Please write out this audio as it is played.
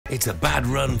It's a bad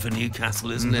run for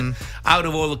Newcastle, isn't it? Out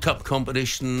of all the cup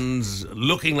competitions,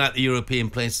 looking like the European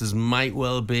places might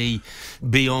well be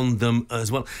beyond them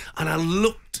as well. And I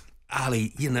looked,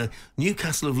 Ali, you know,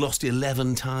 Newcastle have lost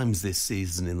 11 times this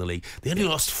season in the league. They only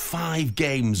lost 5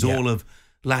 games all of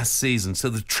last season. So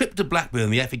the trip to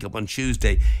Blackburn, the FA Cup on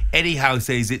Tuesday, Eddie Howe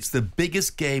says it's the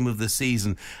biggest game of the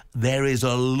season. There is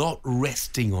a lot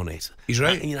resting on it. He's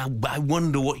right. You know, I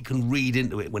wonder what you can read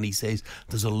into it when he says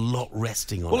there's a lot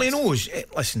resting on it. Well, he knows.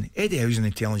 Listen, Eddie Howe's an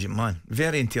intelligent man,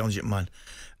 very intelligent man.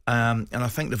 And I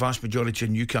think the vast majority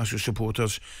of Newcastle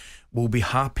supporters will be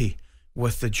happy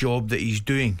with the job that he's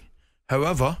doing.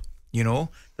 However, you know,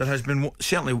 there has been,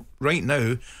 certainly right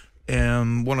now,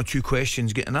 1 or 2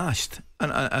 questions getting asked,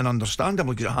 and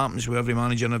understandably, because it happens with every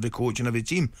manager and every coach and every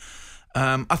team.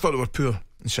 I thought they were poor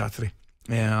on Saturday.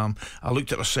 I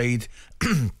looked at their side,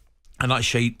 and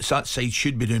that side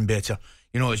should be doing better.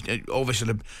 You know,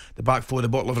 obviously the back four, the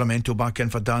bottle of Ramento back in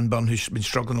for Dan Burn, who's been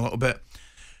struggling a little bit.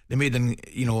 They made him,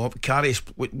 you know, Carrius.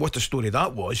 What a story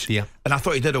that was. Yeah. And I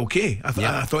thought he did okay. I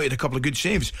thought he had a couple of good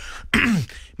saves.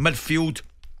 Midfield,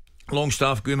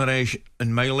 Longstaff, Guimaraes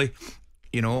and Miley.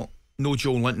 You know, no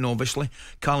Joe Linton, obviously.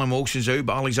 Callum Wilson's out,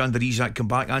 but Alexander Isak come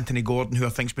back. Anthony Gordon, who I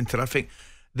think's been terrific.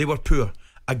 They were poor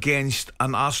against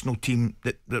an Arsenal team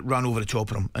that ran over the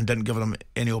top of them and didn't give them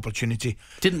any opportunity.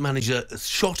 Didn't manage a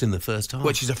shot in the first half,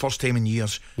 which is the first time in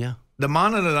years. Yeah. The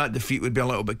manner of that defeat would be a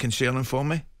little bit concerning for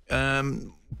me.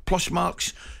 Plus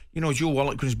marks, you know, Joe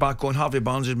Willock's back on. Harvey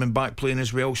Barnes has been back playing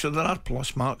as well, so there are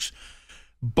plus marks,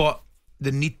 but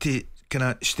they need to kind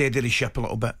of steady the ship a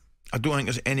little bit. I don't think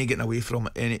there's any getting away from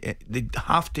it. They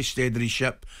have to steady the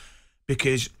ship,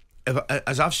 because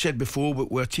as I've said before,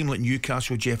 with a team like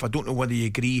Newcastle, Jeff, I don't know whether you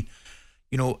agree,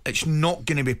 you know, it's not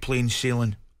going to be plain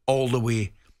sailing all the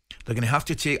way. They're going to have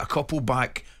to take a couple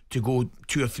back to go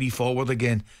 2 or 3 forward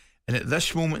again. And at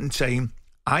this moment in time,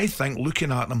 I think,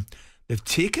 looking at them, they've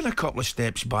taken a couple of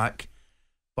steps back,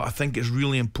 but I think it's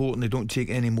really important they don't take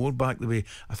any more back the way.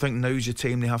 I think now's the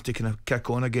time they have to kind of kick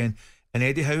on again. And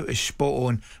Eddie Howe is spot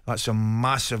on. That's a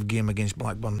massive game against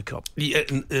Blackburn in the Cup. Yeah,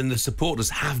 and the supporters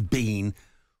have been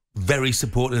very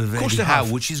supportive of Eddie Howe,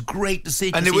 which is great to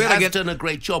see, because he has done a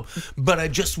great job. But I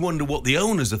just wonder what the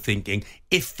owners are thinking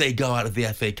if they go out of the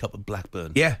FA Cup at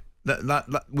Blackburn. Yeah. Well,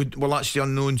 that's the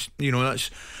unknown. You know,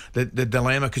 that's the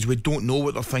dilemma, because we don't know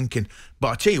what they're thinking. But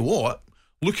I tell you what,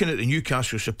 looking at the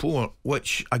Newcastle support,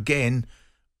 which again,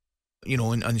 you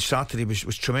know, on Saturday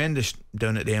was tremendous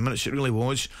down at the Emirates. It really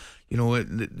was. You know, it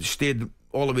stayed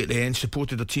all the way at the end,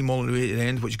 supported the team all the way to the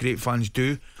end, which great fans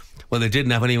do. Well, they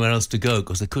didn't have anywhere else to go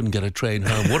because they couldn't get a train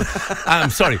home. I'm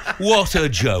sorry. What a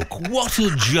joke! What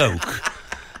a joke!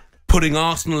 Putting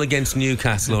Arsenal against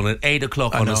Newcastle on at 8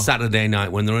 o'clock on a Saturday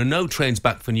night when there are no trains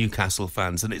back for Newcastle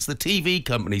fans. And it's the TV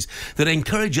companies that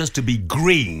encourage us to be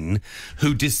green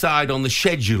who decide on the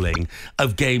scheduling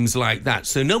of games like that.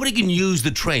 So nobody can use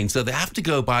the train, so they have to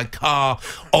go by car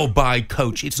or by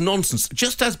coach. It's nonsense.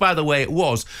 Just as, by the way, it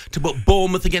was to put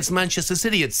Bournemouth against Manchester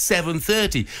City at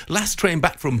 7:30. Last train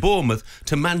back from Bournemouth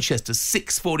to Manchester,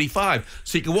 6:45.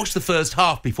 So you could watch the first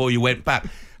half before you went back.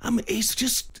 I mean, it's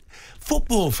just...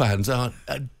 Football fans are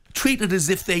treated as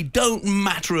if they don't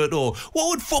matter at all. What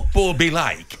would football be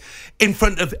like in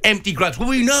front of empty grounds? Well,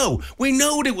 we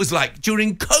know what it was like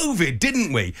during COVID,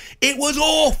 didn't we? It was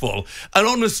awful. And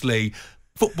honestly,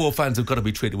 football fans have got to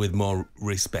be treated with more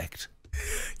respect.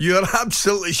 You're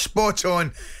absolutely spot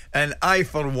on. And I,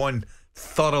 for one,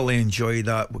 thoroughly enjoyed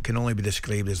that. What can only be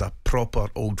described as a proper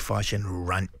old-fashioned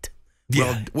rant.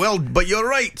 Yeah. Well, but you're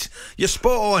right. You're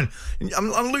spot on. I'm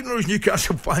looking at those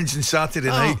Newcastle fans on Saturday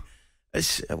night.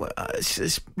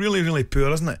 It's really, really poor,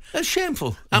 isn't it? It's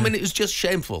shameful. I mean, it was just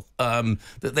shameful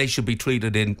that they should be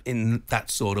treated in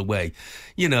that sort of way.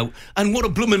 You know, and what a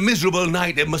blooming miserable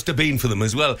night it must have been for them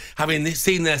as well, having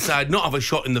seen their side not have a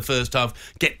shot in the first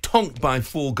half, get tonked by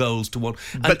 4-1.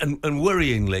 And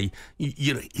worryingly,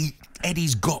 you know,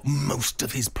 Eddie's got most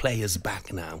of his players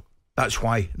back now. That's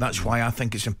why I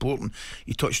think it's important.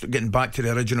 You touched on getting back to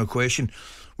the original question.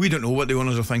 We don't know what the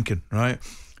owners are thinking, right?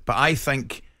 But I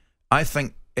think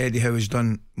Eddie Howe has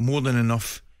done more than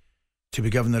enough to be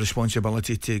given the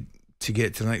responsibility to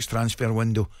get to the next transfer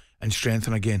window and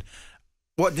strengthen again.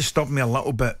 What disturbed me a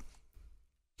little bit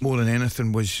more than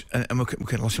anything was, and we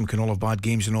can all have bad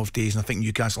games and off days, and I think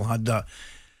Newcastle had that.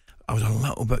 I was a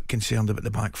little bit concerned about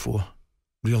the back four,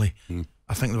 really.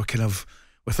 I think they were kind of,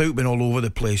 without being all over the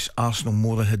place, Arsenal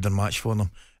more than had their match for them.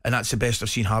 And that's the best I've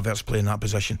seen Havertz play in that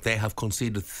position. They have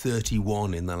conceded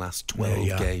 31 in the last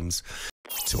 12 games.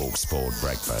 talkSPORT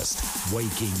Breakfast,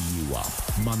 waking you up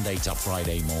Monday to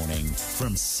Friday morning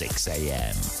from 6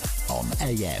 a.m. on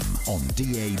AM, on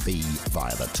DAB,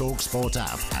 via the talkSPORT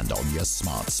app and on your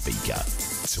smart speaker.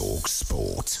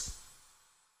 talkSPORT.